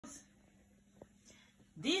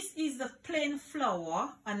This is the plain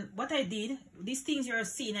flour, and what I did, these things you're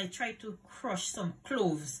seeing, I tried to crush some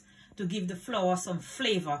cloves to give the flour some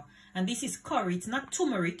flavor. And this is curry, it's not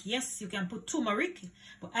turmeric. Yes, you can put turmeric,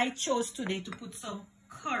 but I chose today to put some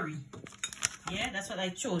curry. Yeah, that's what I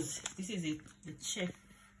chose. This is it, the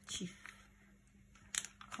chief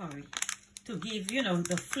curry, to give, you know,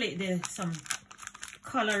 the flavor, some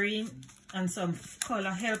coloring and some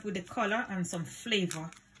color, help with the color and some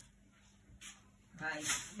flavor. Right.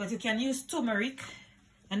 But you can use turmeric.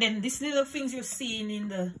 And then these little things you're seeing in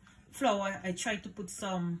the flour, I tried to put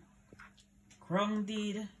some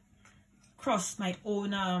grounded, crushed my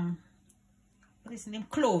own what is the name,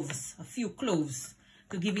 cloves, a few cloves,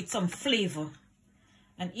 to give it some flavor.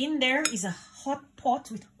 And in there is a hot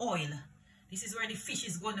pot with oil. This is where the fish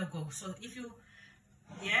is gonna go. So if you,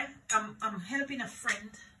 yeah, I'm helping a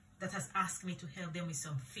friend that has asked me to help them with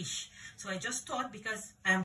some fish. So I just thought, because I'm